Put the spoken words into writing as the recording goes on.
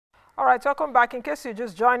All right, welcome back. In case you're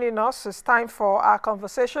just joining us, it's time for our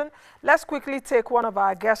conversation. Let's quickly take one of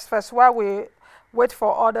our guests first while we wait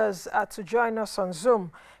for others to join us on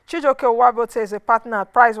Zoom. Chijioke Uwaegbute is a partner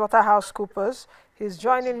at PricewaterhouseCoopers. He's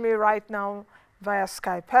joining me right now via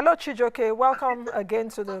Skype. Hello, Chijioke. Welcome again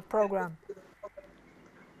to the program.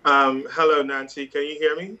 Hello, Nancy. Can you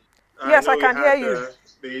hear me? Yes, I can hear you.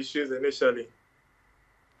 The issues initially.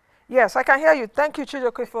 Yes, I can hear you. Thank you,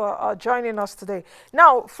 Chijioke, for joining us today.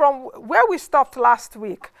 Now, from where we stopped last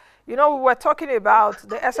week, you know, we were talking about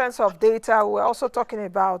the essence of data. We were also talking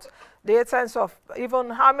about the essence of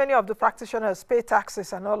even how many of the practitioners pay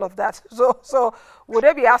taxes and all of that. So would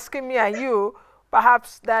they be asking me and you,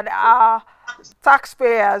 perhaps, that our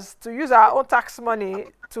taxpayers to use our own tax money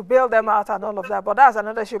to bail them out and all of that? But that's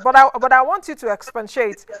another issue. But I want you to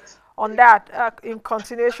expatiate on that in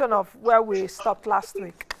continuation of where we stopped last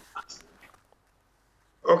week.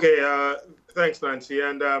 Okay, thanks, Nancy.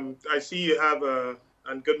 And I see you have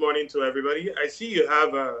and good morning to everybody. I see you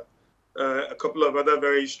have a couple of other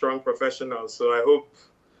very strong professionals. So I hope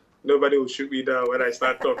nobody will shoot me down when I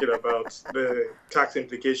start talking about the tax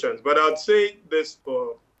implications. But I'd say this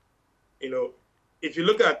for, you know, if you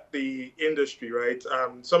look at the industry, right,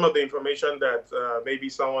 some of the information that maybe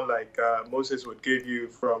someone like Moses would give you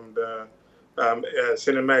from the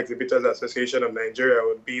Cinema Exhibitors Association of Nigeria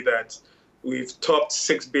would be that we've topped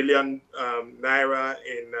 6 billion naira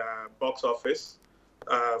in box office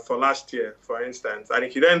for last year, for instance. And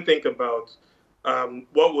if you then think about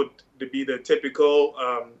what would be the typical,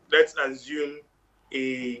 let's assume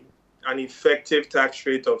an effective tax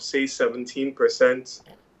rate of, say, 17%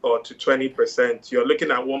 or to 20%, you're looking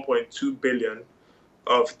at 1.2 billion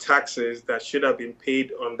of taxes that should have been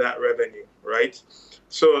paid on that revenue, right?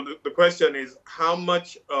 So the question is, how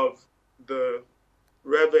much of the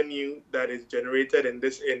revenue that is generated in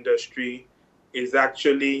this industry is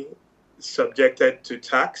actually subjected to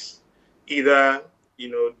tax, either, you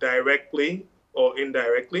know, directly or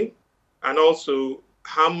indirectly? And also,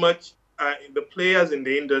 how much the players in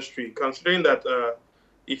the industry, considering that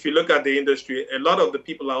if you look at the industry, a lot of the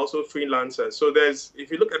people are also freelancers. So there's,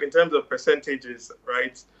 if you look at in terms of percentages,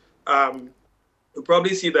 right, you'll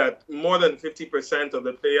probably see that more than 50% of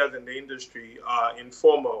the players in the industry are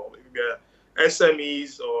informal.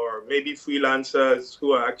 SMEs or maybe freelancers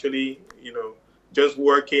who are actually, you know, just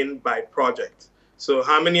working by project. So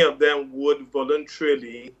how many of them would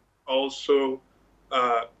voluntarily also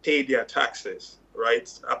pay their taxes,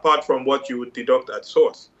 right? Apart from what you would deduct at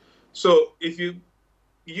source. So if you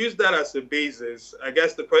use that as a basis, I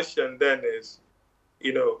guess the question then is,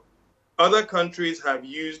 you know, other countries have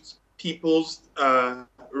used people's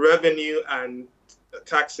revenue and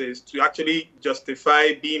taxes to actually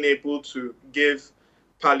justify being able to give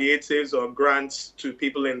palliatives or grants to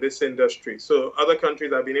people in this industry. So other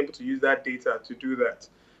countries have been able to use that data to do that.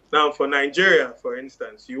 Now, for Nigeria, for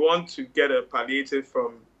instance, you want to get a palliative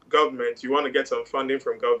from government, you want to get some funding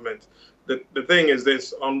from government. The thing is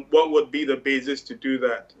this, on what would be the basis to do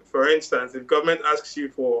that? For instance, if government asks you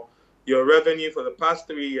for your revenue for the past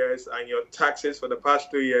 3 years and your taxes for the past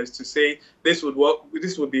 3 years to say this would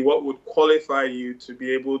be what would qualify you to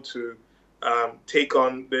be able to take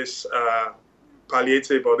on this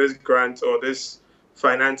palliative or this grant or this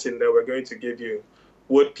financing that we're going to give you,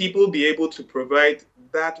 would people be able to provide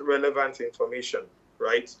that relevant information,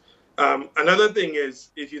 right? Another thing is,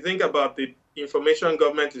 if you think about the information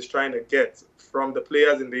government is trying to get from the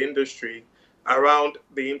players in the industry around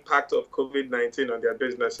the impact of COVID-19 on their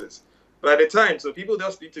businesses, by the time, so people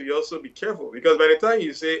just need to also be careful, because by the time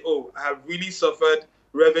you say, oh, I have really suffered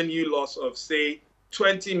revenue loss of, say,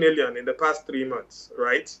 20 million in the past 3 months,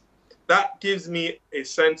 right? That gives me a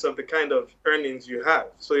sense of the kind of earnings you have.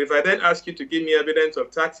 So if I then ask you to give me evidence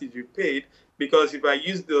of taxes you paid, because if I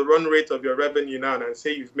use the run rate of your revenue now and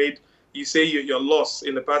say your loss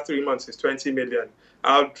in the past 3 months is 20 million,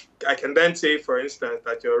 I can then say, for instance,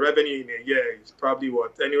 that your revenue in a year is probably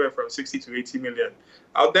anywhere from 60 to 80 million.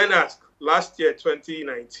 I'll then ask, last year,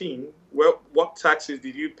 2019, what taxes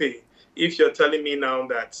did you pay? If you're telling me now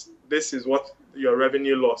that this is what your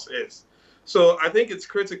revenue loss is. So I think it's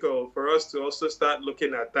critical for us to also start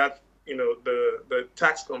looking at that, you know, the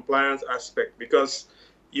tax compliance aspect, because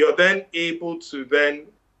you're then able to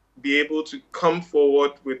be able to come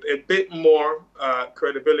forward with a bit more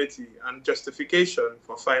credibility and justification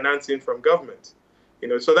for financing from government. You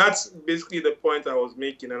know, so that's basically the point I was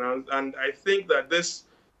making, and I think that this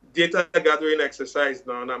data gathering exercise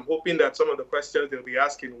now, and I'm hoping that some of the questions they'll be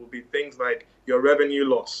asking will be things like your revenue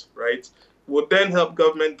loss, right? Would then help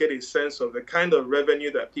government get a sense of the kind of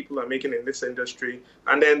revenue that people are making in this industry,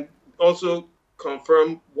 and then also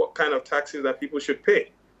confirm what kind of taxes that people should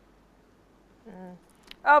pay.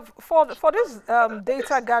 For this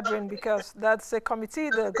data gathering, because that's a committee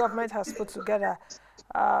the government has put together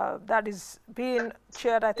that is being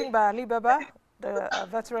chaired, I think, by Ali Baba, the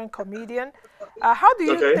veteran comedian. How do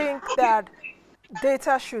you Okay. think that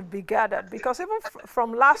data should be gathered? Because even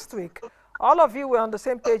from last week, all of you were on the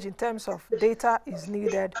same page in terms of data is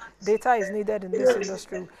needed in this Yes.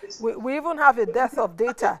 industry. We even have a dearth of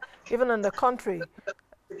data, even in the country.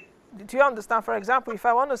 Do you understand? For example, if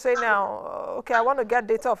I want to say now, okay, I want to get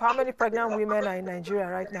data of how many pregnant women are in Nigeria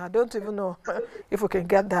right now, I don't even know if we can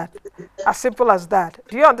get that. As simple as that.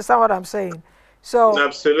 Do you understand what I'm saying? So,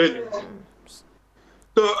 Absolutely.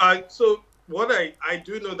 So what I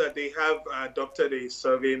do know that they have adopted a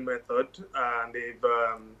surveying method, and they've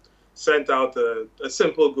sent out a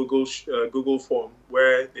simple Google form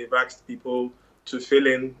where they've asked people to fill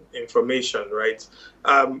in information, right?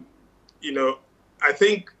 You know, I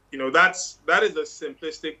think that is a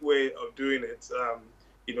simplistic way of doing it.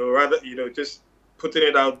 Rather just putting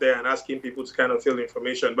it out there and asking people to kind of fill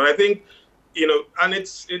information. But I think and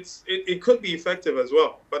it could be effective as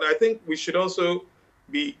well. But I think we should also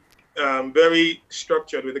be very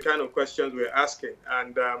structured with the kind of questions we're asking,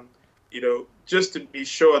 and just to be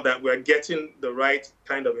sure that we're getting the right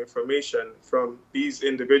kind of information from these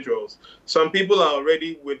individuals. Some people are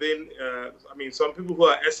already within. Some people who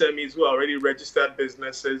are SMEs who are already registered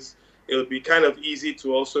businesses. It would be kind of easy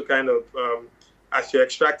to also kind of, as you're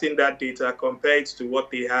extracting that data, compare it to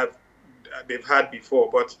what they've had before.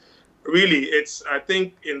 But really, I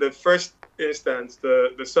think in the first instance,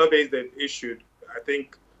 the surveys they've issued, I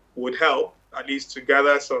think, would help at least to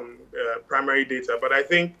gather some primary data. But I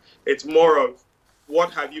think it's more of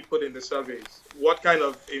what have you put in the surveys? What kind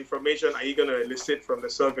of information are you going to elicit from the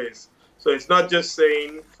surveys? So it's not just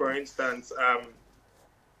saying, for instance,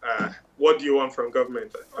 what do you want from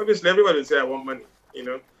government? Obviously, everybody will say, I want money,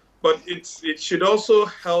 but it should also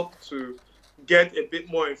help to get a bit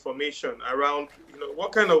more information around,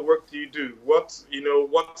 what kind of work do you do? What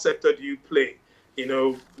sector do you play?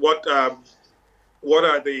 What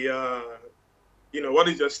are the, what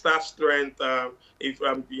is your staff strength? If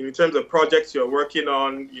in terms of projects you're working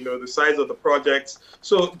on, the size of the projects.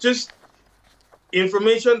 So just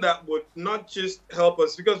information that would not just help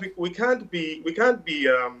us, because we can't be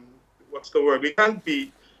what's the word? We can't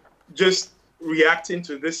be just reacting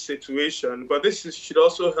to this situation, but should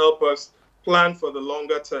also help us plan for the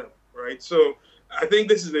longer term, right? So I think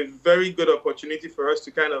this is a very good opportunity for us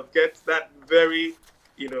to kind of get that very,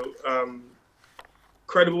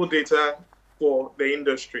 credible data for the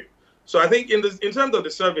industry. So I think in terms of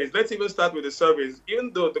the surveys, let's even start with the surveys.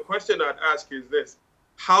 Even though the question I'd ask is this: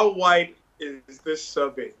 how wide is this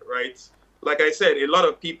survey, right? Like I said, a lot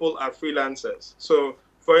of people are freelancers. So,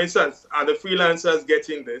 for instance, are the freelancers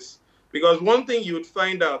getting this? Because one thing you would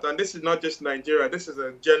find out, and this is not just Nigeria, this is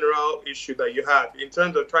a general issue that you have in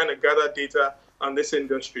terms of trying to gather data on this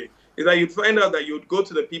industry, is that you'd find out that you'd go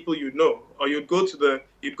to the people or you'd go to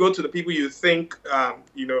the people you think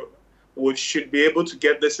should be able to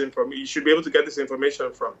get this information. You should be able to get this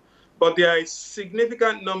information from. But there are a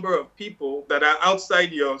significant number of people that are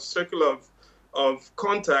outside your circle of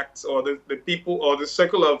contacts, or the people, or the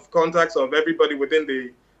circle of contacts of everybody within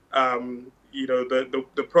the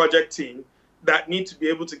the project team, that need to be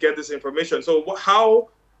able to get this information. So how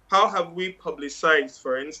have we publicized,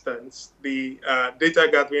 for instance, the data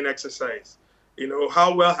gathering exercise?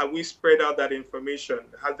 How well have we spread out that information?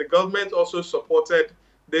 Has the government also supported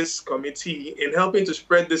this committee in helping to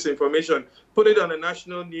spread this information, put it on the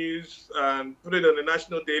national news, put it on the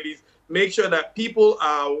national dailies, make sure that people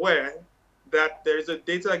are aware that there's a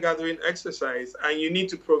data gathering exercise and you need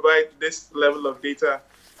to provide this level of data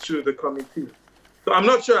to the committee? So I'm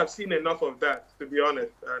not sure I've seen enough of that, to be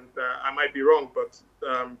honest, and I might be wrong, but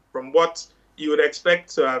from what you would expect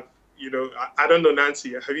to have, I don't know,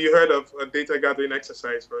 Nancy, have you heard of a data gathering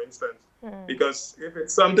exercise, for instance? Because if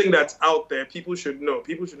it's something that's out there, people should know.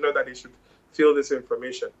 People should know that they should fill this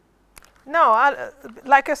information. No,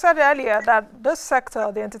 like I said earlier, that this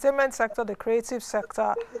sector, the entertainment sector, the creative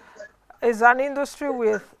sector, is an industry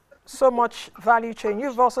with so much value chain.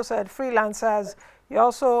 You've also said freelancers. You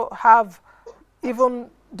also have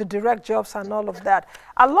even the direct jobs and all of that.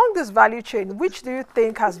 Along this value chain, which do you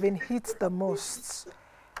think has been hit the most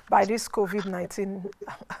by this COVID-19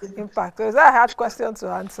 impact? So is that a hard question to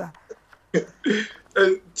answer?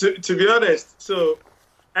 To be honest, so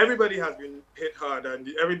everybody has been hit hard, and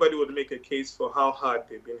everybody would make a case for how hard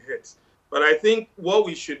they've been hit. But I think what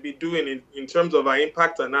we should be doing in terms of our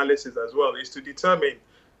impact analysis as well is to determine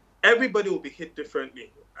everybody will be hit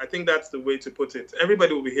differently. I think that's the way to put it.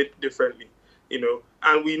 Everybody will be hit differently.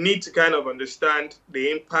 and we need to kind of understand the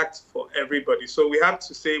impact for everybody. So we have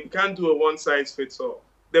to say we can't do a one size fits all.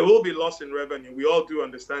 There will be loss in revenue. We all do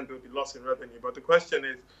understand there will be loss in revenue, but the question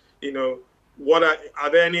is, what are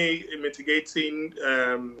there any mitigating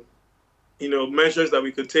measures that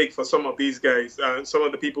we could take for some of these guys, some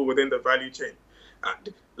of the people within the value chain?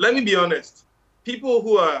 Let me be honest. People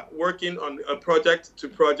who are working on a project to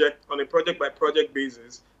project, on a project by project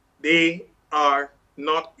basis, they are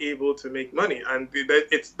not able to make money. And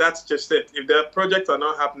that's just it. If their projects are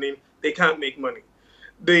not happening, they can't make money.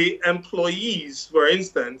 The employees, for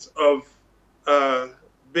instance, of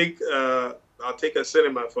big, I'll take a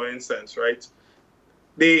cinema, for instance, right?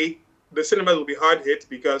 The cinemas will be hard hit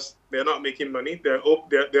because they're not making money. They're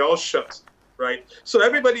all shut, right? So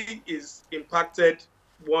everybody is impacted.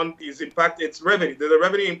 One is impacted. It's revenue. There's a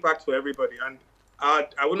revenue impact for everybody, and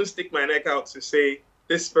I wouldn't stick my neck out to say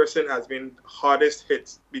this person has been hardest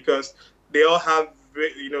hit because they all have,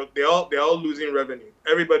 they're all losing revenue.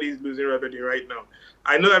 Everybody's losing revenue right now.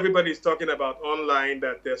 I know everybody's talking about online,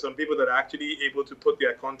 that there's some people that are actually able to put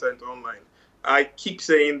their content online. I keep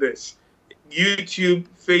saying this. YouTube,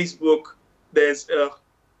 Facebook, there's a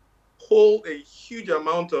huge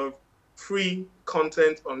amount of free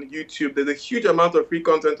content on YouTube. There's a huge amount of free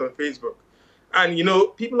content on Facebook. And,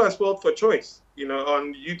 people are spoiled for choice,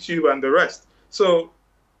 on YouTube and the rest. So,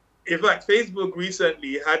 in fact, Facebook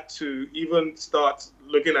recently had to even start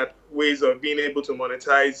looking at ways of being able to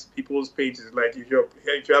monetize people's pages. Like if you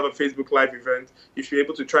have a Facebook Live event, you should be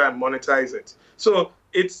able to try and monetize it. So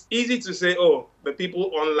it's easy to say, oh, the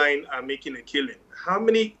people online are making a killing. How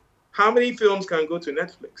many films can go to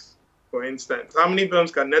Netflix, for instance? How many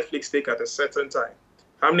films can Netflix take at a certain time?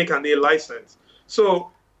 How many can they license?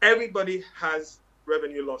 So everybody has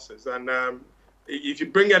revenue losses. And if you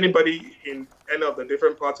bring anybody in any of the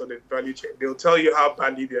different parts of the value chain, they'll tell you how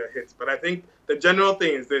badly they are hit. But I think the general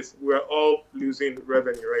thing is this: we're all losing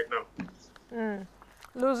revenue right now.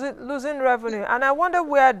 Losing revenue, and I wonder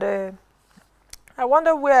where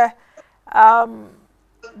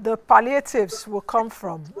the palliatives will come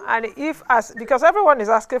from, and because everyone is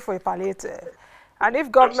asking for a palliative, and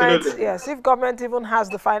if government, if government even has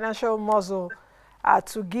the financial muscle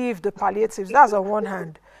to give the palliatives, that's on one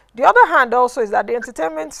hand. The other hand also is that the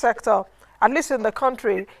entertainment sector, at least in the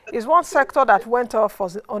country, is one sector that went off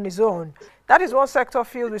on its own. That is one sector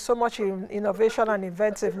filled with so much innovation and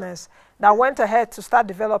inventiveness that went ahead to start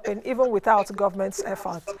developing even without government's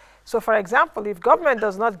effort. So, for example, if government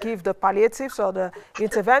does not give the palliatives or the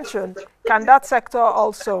intervention, can that sector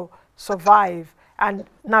also survive and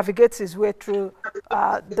navigate its way through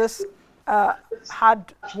this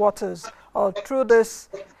hard waters or through this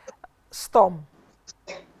storm?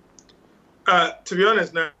 To be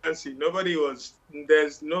honest, Nancy,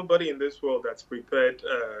 there's nobody in this world that's prepared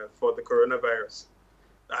for the coronavirus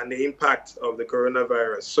and the impact of the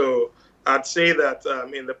coronavirus. So I'd say that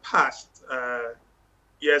in the past,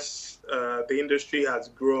 yes, the industry has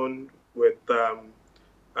grown with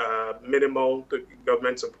minimal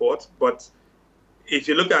government support. But if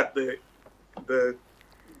you look at the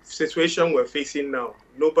situation we're facing now,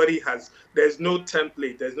 there's no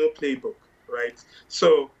template, there's no playbook, right?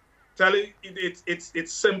 So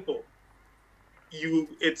it's simple.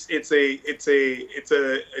 It's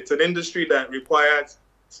an industry that requires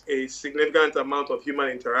a significant amount of human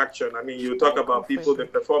interaction. I mean, you talk about people, the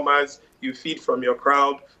performers, you feed from your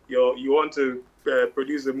crowd, you want to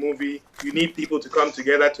produce a movie, you need people to come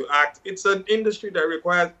together to act. It's an industry that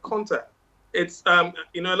requires contact. It's a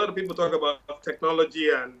lot of people talk about technology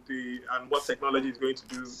and what technology is going to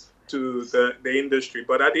do to the industry.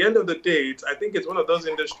 But at the end of the day, I think it's one of those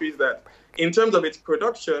industries that, in terms of its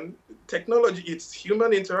production, technology, it's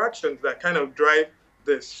human interactions that kind of drive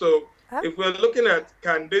this. So if we're looking at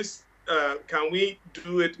can we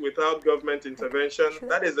do it without government intervention,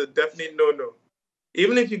 that is a definite no-no.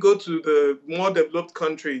 Even if you go to the more developed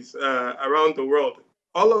countries around the world,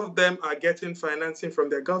 all of them are getting financing from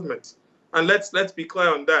their governments. And let's be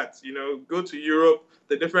clear on that. Go to Europe,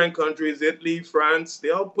 the different countries, Italy, France,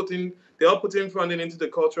 they're all putting funding into the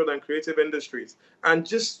cultural and creative industries. And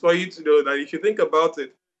just for you to know that if you think about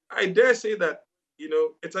it, I dare say that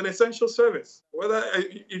it's an essential service. Whether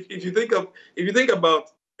if you think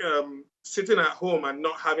about sitting at home and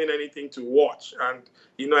not having anything to watch, and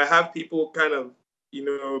I have people kind of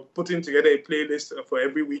putting together a playlist for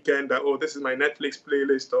every weekend that, oh, this is my Netflix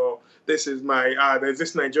playlist, or this is my, there's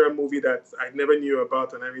this Nigerian movie that I never knew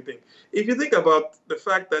about and everything. If you think about the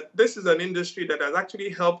fact that this is an industry that has actually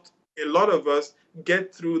helped a lot of us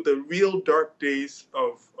get through the real dark days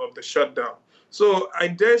of the shutdown. So I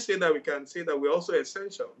dare say that we can say that we're also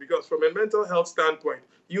essential, because from a mental health standpoint,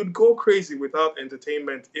 you'd go crazy without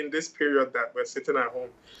entertainment in this period that we're sitting at home.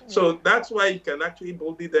 So that's why you can actually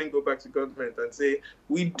boldly then go back to government and say,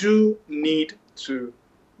 we do need to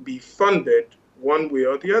be funded one way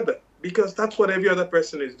or the other, because that's what every other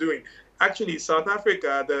person is doing. Actually, South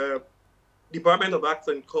Africa, the Department of Arts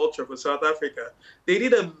and Culture for South Africa, they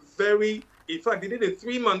did a in fact, they did a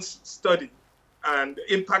 3-month study and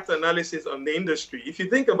impact analysis on the industry. If you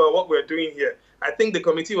think about what we're doing here, I think the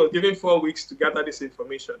committee was given 4 weeks to gather this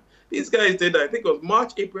information. These guys did, I think it was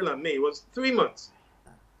March, April, and May. It was 3 months.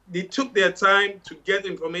 They took their time to get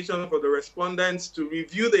information for the respondents, to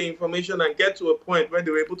review the information and get to a point where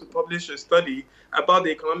they were able to publish a study about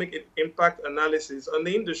the economic impact analysis on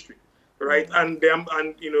the industry, right? And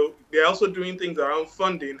they're also doing things around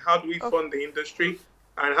funding. How do we fund the industry,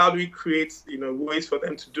 and how do we create ways for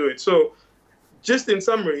them to do it? So, just in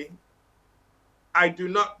summary, I do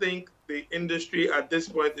not think the industry at this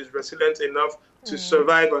point is resilient enough to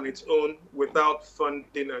survive on its own without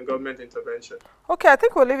funding and government intervention. Okay, I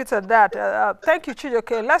think we'll leave it at that. Thank you,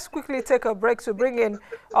 Chijioke. Let's quickly take a break to bring in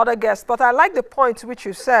other guests. But I like the point which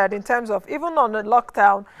you said in terms of even on the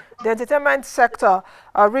lockdown, the entertainment sector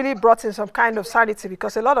really brought in some kind of sanity,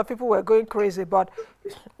 because a lot of people were going crazy. But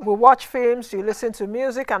we watch films, you listen to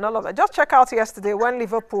music and all of that. Just check out yesterday when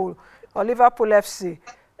Liverpool FC,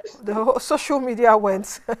 the whole social media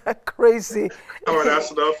went crazy. I'm an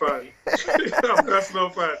Arsenal fan. I'm an Arsenal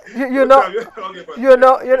fan. I'm not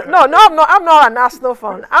an Arsenal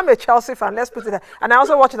fan. I'm a Chelsea fan. Let's put it there. And I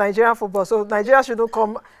also watch Nigerian football, so Nigeria shouldn't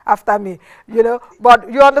come after me.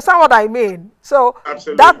 But you understand what I mean. So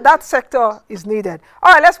that sector is needed.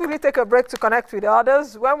 All right, let's quickly take a break to connect with the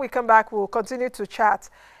others. When we come back, we'll continue to chat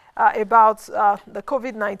about the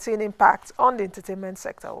COVID-19 impact on the entertainment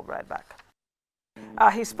sector. We'll be right back.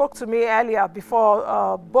 He spoke to me earlier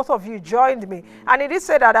before both of you joined me, and he did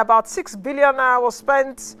say that about 6 billion was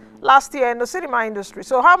spent last year in the cinema industry.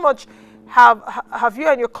 So how much have you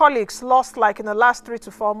and your colleagues lost, like in the last 3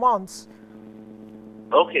 to 4 months?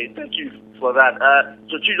 Okay, thank you for that.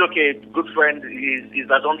 So Chijioke, good friend, his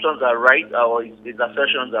assumptions are right, or his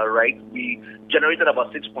assertions are right. We generated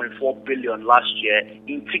about 6.4 billion last year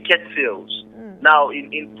in ticket sales. Now,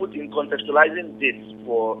 in contextualizing this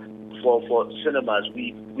for cinemas,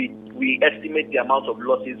 we estimate the amount of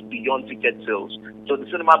losses beyond ticket sales. So the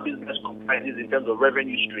cinema business comprises, in terms of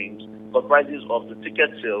revenue streams, comprises of the ticket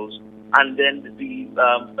sales and then the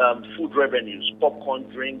food revenues, popcorn,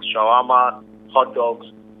 drinks, shawarma, hot dogs.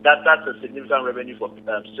 That's a significant revenue for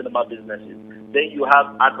cinema businesses. Then you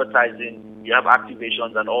have advertising, you have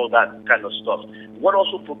activations and all that kind of stuff. What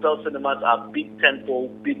also propels cinemas are big tentpole,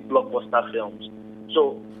 big blockbuster films.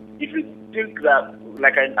 So if you think that,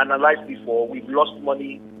 like I analyzed before, we've lost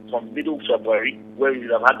money from middle February, where we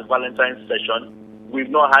have had the Valentine's session. We've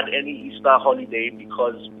not had any Easter holiday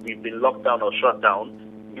because we've been locked down or shut down.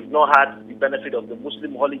 We've not had the benefit of the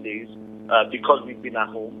Muslim holidays because we've been at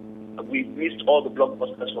home. We've missed all the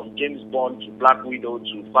blockbusters from James Bond to Black Widow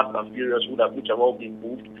to Fast and Furious, which have all been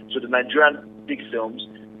moved. So the Nigerian big films,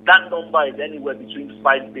 that number is anywhere between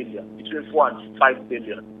 5 billion, between 4 and 5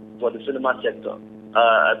 billion for the cinema sector.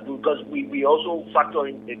 Because we also factor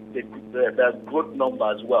in the growth number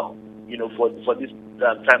as well, for this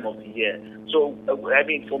time of the year. So, I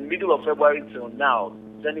mean, from middle of February till now,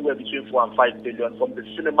 it's anywhere between 4 and 5 billion from the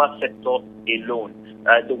cinema sector alone.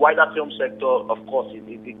 The wider film sector, of course,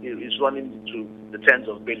 is running into the tens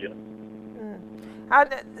of billions. And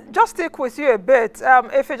just stick with you a bit.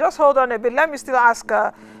 If you just hold on a bit, let me still ask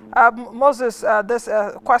Moses this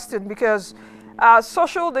question, because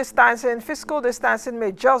social distancing, physical distancing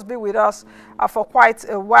may just be with us for quite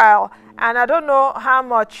a while. And I don't know how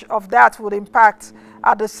much of that would impact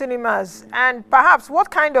the cinemas. And perhaps what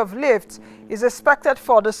kind of lift is expected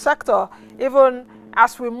for the sector, even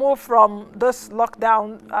as we move from this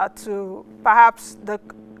lockdown to perhaps the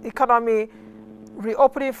economy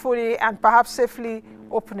reopening fully and perhaps safely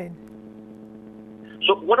opening?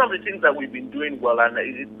 So one of the things that we've been doing well, and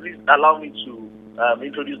please allow me to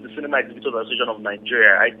introduce the Cinema Exhibitors Association of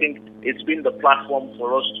Nigeria. I think it's been the platform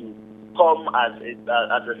for us to come as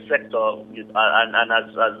a sector and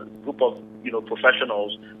as a group of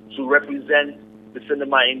professionals to represent the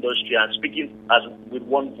cinema industry and speaking with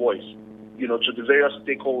one voice, to the various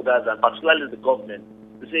stakeholders and particularly the government,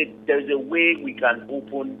 to say there is a way we can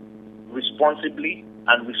open responsibly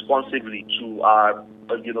and responsively to our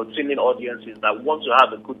teeming audiences that want to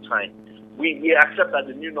have a good time. We accept that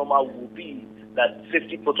the new normal will be that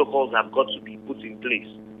safety protocols have got to be put in place.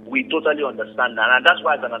 We totally understand that, and that's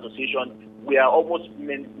why as an association we are almost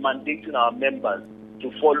mandating our members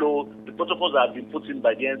to follow the protocols that have been put in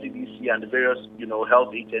by the NCDC and the various,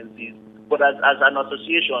 health agencies. But as an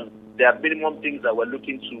association, there are minimum things that we're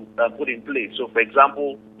looking to put in place. So, for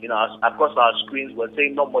example, across our screens, we're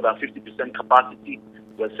saying not more than 50% capacity.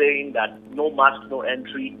 We're saying that no mask, no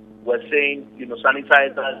entry. We're saying,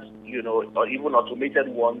 sanitizers, or even automated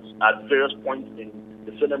ones at various points in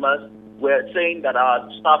the cinemas. We're saying that our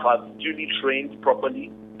staff are duly trained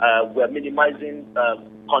properly. We're minimizing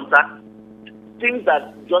contact. Things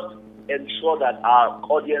that just ensure that our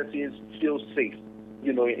audiences feel safe,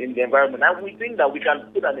 in the environment. And we think that we can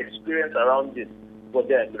put an experience around this for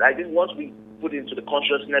them. I think once we put into the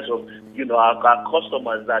consciousness of, our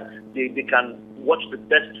customers that they can watch the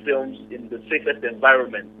best films in the safest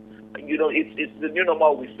environment, it's the new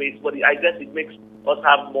normal we face, but I guess it makes us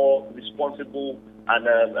have more responsible and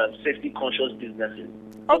safety-conscious businesses.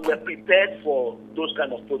 So we're prepared for those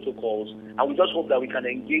kind of protocols, and we just hope that we can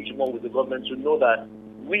engage more with the government to know that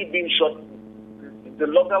we've been shut. The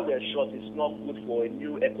longer we're shut, it's not good for a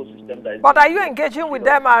new ecosystem. But are you engaging with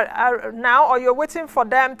them now, or you're waiting for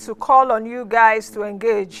them to call on you guys to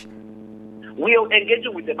engage? We are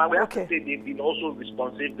engaging with them, and we have to say they've been also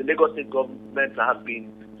responsive. The Lagos State government have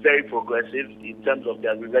been very progressive in terms of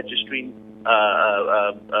their re-registering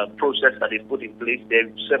process that they've put in place. There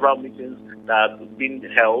are several meetings that have been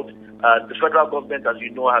held. The federal government, as you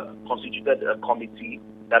know, has constituted a committee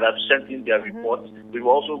that have sent in their reports. We've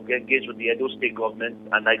also engaged with the Edo State government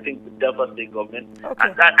and I think the Delta State government.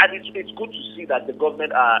 And it's good to see that the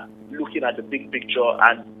government are looking at the big picture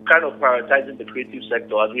and kind of prioritizing the creative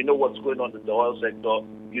sector. As we know what's going on in the oil sector,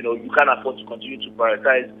 you can't afford to continue to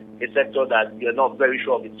prioritize a sector that you're not very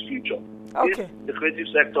sure of its future. The creative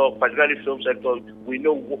sector, particularly film sector, we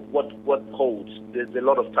know what holds. There's a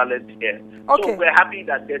lot of talent here. So we're happy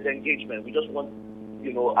that there's engagement. We just want,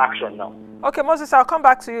 action now. Okay, Moses, I'll come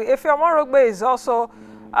back to you. Efe Omorogbe is also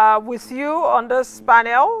with you on this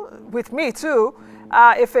panel, with me too.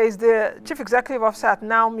 Efe is the Chief Executive Officer at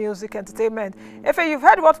Now Music Entertainment. Efe, you've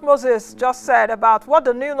heard what Moses just said about what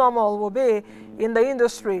the new normal will be in the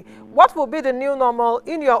industry. What will be the new normal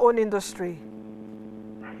in your own industry?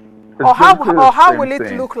 Or how will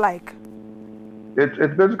it look like?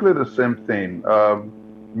 It's basically the same thing.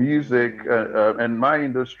 Music and my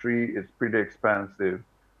industry is pretty expansive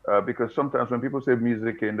because sometimes when people say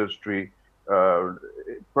music industry,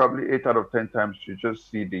 probably 8 out of 10 times you just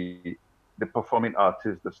see the performing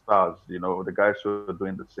artists, the stars, the guys who are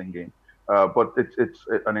doing the singing. But it's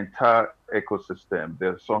an entire ecosystem.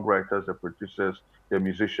 There are songwriters, there are producers, there are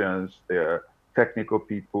musicians, there are technical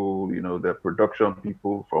people, there are production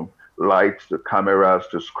people, from lights to cameras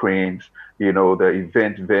to screens, there are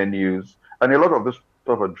event venues, and a lot of this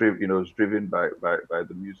stuff are driven by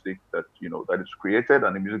the music that that is created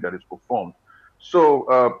and the music that is performed.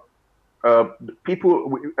 So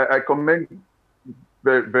I commend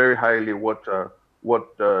very, very highly what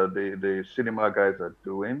the cinema guys are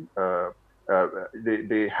doing.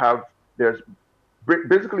 There's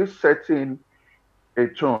basically setting a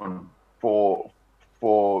tone for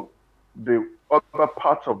the other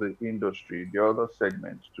parts of the industry, the other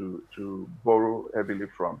segments to borrow heavily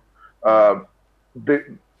from.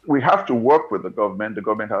 We have to work with the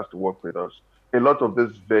government has to work with us. A lot of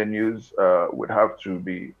these venues would have to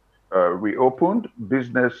be reopened.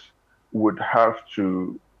 Business would have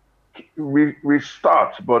to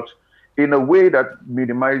restart, but in a way that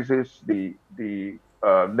minimizes the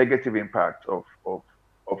negative impact of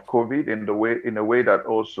COVID, in a way that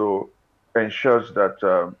also ensures that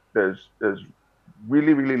there's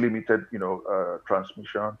really, really limited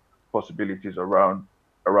transmission possibilities around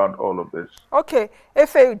all of this. Okay,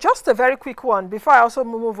 Efe, just a very quick one before I also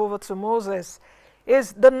move over to Moses,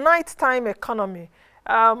 is the nighttime economy.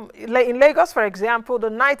 In Lagos, for example, the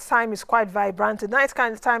nighttime is quite vibrant. The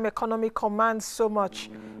nighttime economy commands so much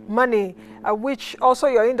money, which also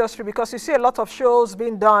your industry, because you see a lot of shows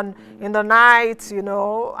being done in the night, and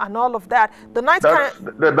all of that. The night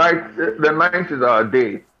is our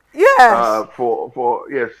day. Yes.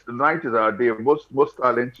 Yes, the night is our day. Most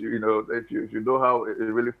talent, if you know how it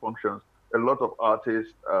really functions, a lot of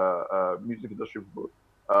artists, music industry people,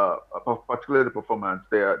 particularly the performance,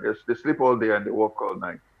 they sleep all day and they work all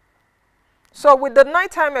night. So with the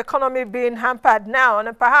nighttime economy being hampered now,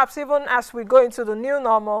 and perhaps even as we go into the new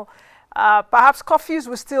normal, perhaps curfews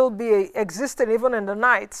will still be existing even in the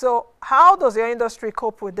night. So how does your industry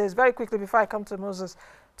cope with this? Very quickly before I come to Moses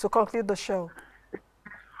to conclude the show.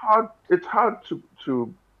 It's hard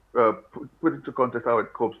to put into context how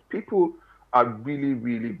it copes. People are really,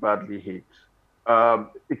 really badly hit.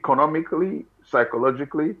 Economically,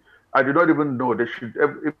 psychologically, I do not even know there should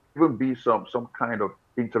even be some kind of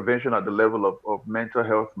intervention at the level of mental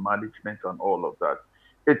health management and all of that.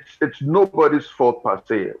 It's nobody's fault per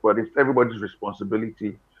se, but it's everybody's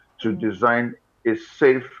responsibility to design a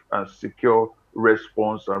safe and secure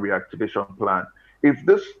response and reactivation plan. If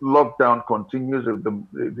this lockdown continues, if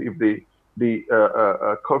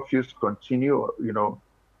curfews continue,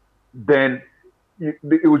 then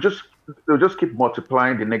it will just keep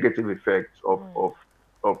multiplying the negative effects of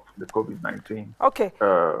the COVID-19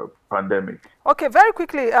 pandemic. Okay, very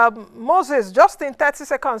quickly, Moses, just in 30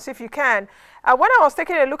 seconds, if you can. When I was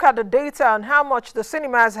taking a look at the data on how much the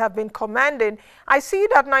cinemas have been commanding, I see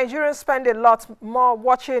that Nigerians spend a lot more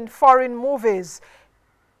watching foreign movies.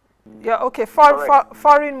 Yeah, okay,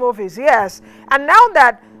 foreign movies, yes. And now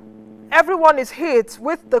that everyone is hit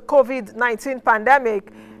with the COVID-19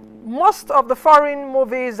 pandemic, most of the foreign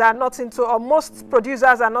movies are not into, or most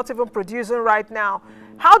producers are not even producing right now.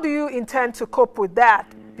 How do you intend to cope with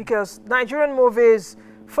that? Because Nigerian movies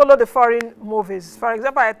follow the foreign movies. For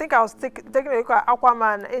example, I think I was taking a look at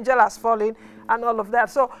Aquaman, Angel Has Fallen, and all of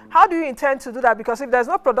that. So how do you intend to do that? Because if there's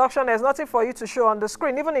no production, there's nothing for you to show on the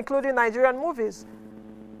screen, even including Nigerian movies.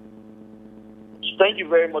 Thank you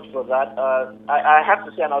very much for that. I have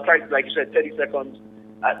to say, and I'll try, like you said, 30 seconds.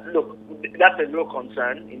 Look, that's a real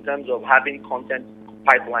concern in terms of having content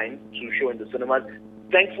pipeline to show in the cinemas.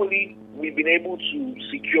 Thankfully, we've been able to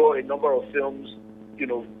secure a number of films,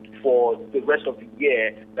 for the rest of the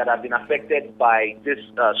year that have been affected by this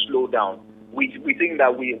slowdown. We think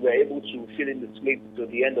that we were able to fill in the slate to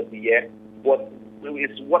the end of the year, but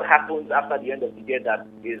it's what happens after the end of the year that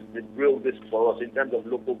is the real risk for us in terms of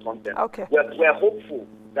local content. Okay. We're hopeful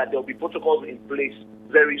that there will be protocols in place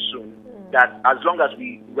very soon, that as long as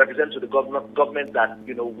we represent to the government that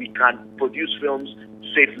we can produce films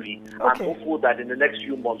safely, I'm hopeful that in the next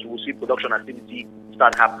few months we will see production activity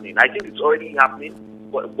start happening. I think it's already happening,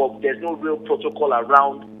 but there's no real protocol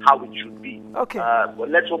around how it should be. Okay. But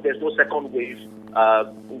let's hope there's no second wave.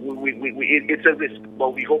 It's a risk,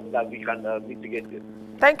 but we hope that we can mitigate it.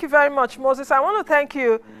 Thank you very much, Moses. I want to thank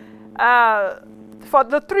you for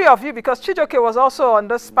the three of you, because Chijioke was also on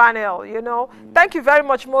this panel, Thank you very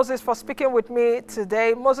much, Moses, for speaking with me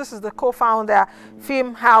today. Moses is the co-founder,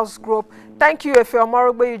 Filmhouse Group. Thank you, Efe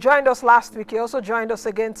Omorogbe. You joined us last week. You also joined us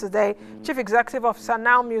again today. Chief Executive Officer,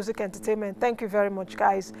 Now Music Entertainment. Thank you very much,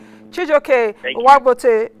 guys. Chijioke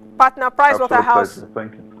Uwaegbute, partner, Pricewaterhouse.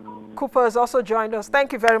 Thank you. Coopers also joined us.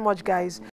 Thank you very much, guys.